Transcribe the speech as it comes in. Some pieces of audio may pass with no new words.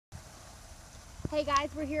Hey guys,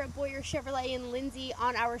 we're here at Boyer Chevrolet in Lindsay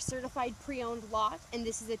on our certified pre-owned lot, and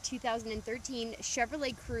this is a 2013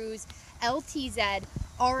 Chevrolet Cruze LTZ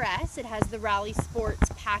RS. It has the Rally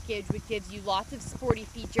Sports package, which gives you lots of sporty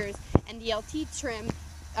features, and the LTZ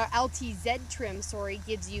trim,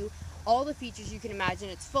 gives you all the features you can imagine.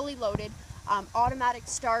 It's fully loaded, automatic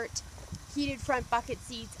start, heated front bucket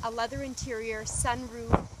seats, a leather interior,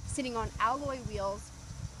 sunroof, sitting on alloy wheels,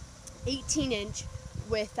 18-inch.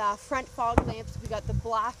 With front fog lamps. We got the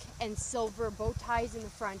black and silver bow ties in the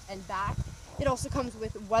front and back. It also comes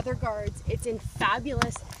with weather guards. It's in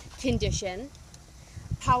fabulous condition.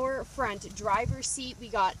 Power front driver's seat. We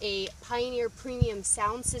got a Pioneer premium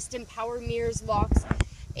sound system, power mirrors, locks,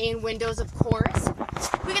 and windows, of course.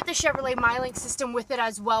 We got the Chevrolet MyLink system with it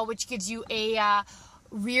as well, which gives you a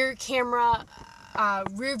rear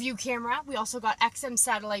view camera. We also got XM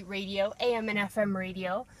satellite radio, AM and FM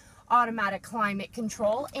radio, automatic climate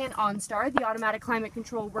control, and OnStar. The automatic climate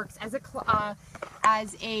control works as a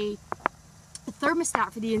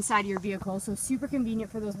thermostat for the inside of your vehicle, so super convenient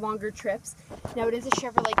for those longer trips. Now, it is a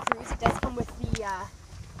Chevrolet Cruze. It does come with the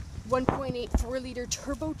 1.8 4-liter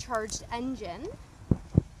turbocharged engine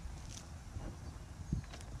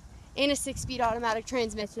and a 6-speed automatic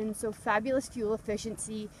transmission, so fabulous fuel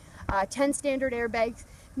efficiency, 10 standard airbags.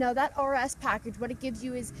 Now, that RS package, what it gives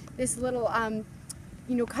you is this little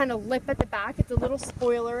kind of lip at the back. It's a little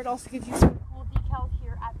spoiler. It also gives you some cool decals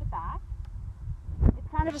here at the back. It's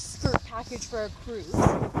kind of a skirt package for a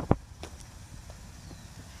Cruze.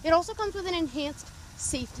 It also comes with an enhanced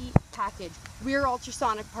safety package. Rear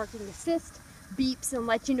ultrasonic parking assist, beeps and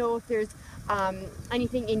let you know if there's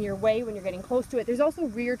anything in your way when you're getting close to it. There's also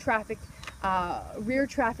rear traffic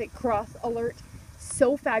cross alert.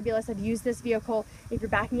 So fabulous. I've used this vehicle. If you're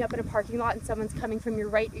backing up in a parking lot and someone's coming from your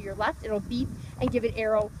right or your left, it'll beep and give an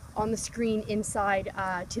arrow on the screen inside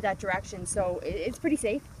to that direction. So it's pretty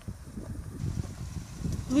safe.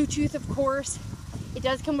 Bluetooth, of course. It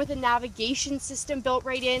does come with a navigation system built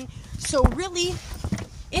right in. So really,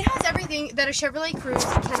 it has everything that a Chevrolet Cruze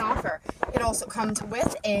can offer. It also comes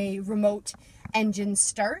with a remote engine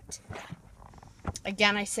start.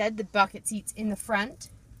 Again, I said the bucket seats in the front.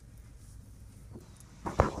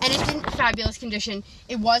 And it's in fabulous condition.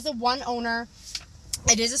 It was a one owner.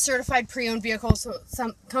 It is a certified pre-owned vehicle, so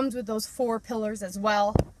it comes with those 4 pillars as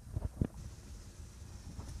well.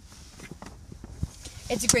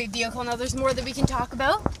 It's a great vehicle. Now, there's more that we can talk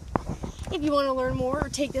about. If you want to learn more or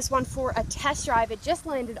take this one for a test drive, it just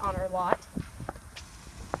landed on our lot.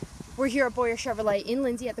 We're here at Boyer Chevrolet in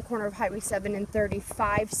Lindsay at the corner of Highway 7 and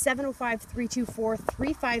 35.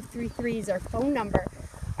 705-324-3533 is our phone number.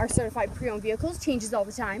 Our certified pre-owned vehicles changes all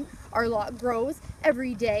the time. Our lot grows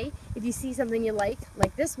every day. If you see something you like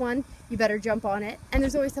this one, you better jump on it. And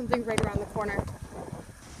there's always something right around the corner.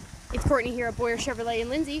 It's Courtney here at Boyer Chevrolet in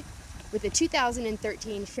Lindsay with the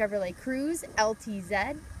 2013 Chevrolet Cruze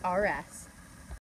LTZ RS.